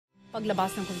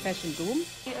Paglabas ng confession room.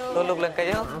 Tulog lang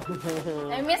kayo?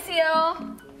 I miss you.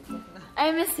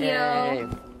 I miss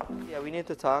you. Yeah, we need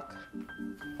to talk.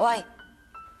 Why?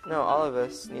 No, all of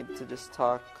us need to just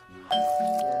talk.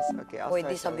 Yes, okay, I'll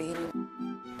Pwede start. sabihin.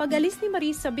 Pag-alis ni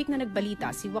Marie, sabik na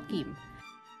nagbalita si Joaquim.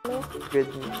 Good.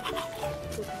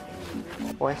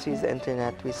 Once we used the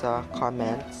internet, we saw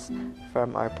comments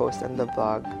from our post on the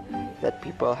blog that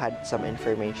people had some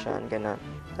information. Ganun.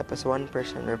 Tapos one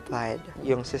person replied,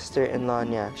 yung sister-in-law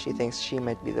niya, she thinks she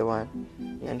might be the one.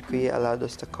 And Kuya allowed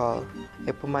us to call.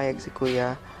 Eh, pumayag si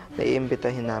Kuya,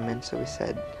 naiimbitahin namin. So we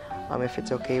said, if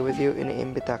it's okay with you,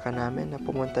 iniimbita ka namin na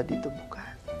pumunta dito bukas.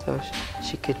 So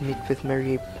she could meet with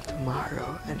Marie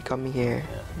tomorrow and come here.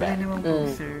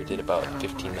 We did about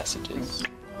 15 messages.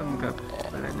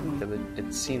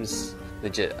 It seems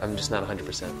legit. I'm just not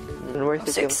 100%. I'm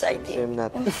so excited. I'm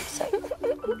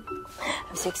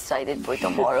so excited for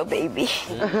tomorrow, baby.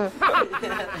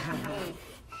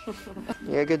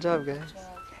 Yeah, good job, guys.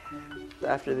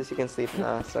 After this, you can sleep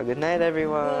now. So good night,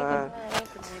 everyone.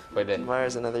 Pwede.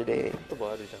 Tomorrow's another day.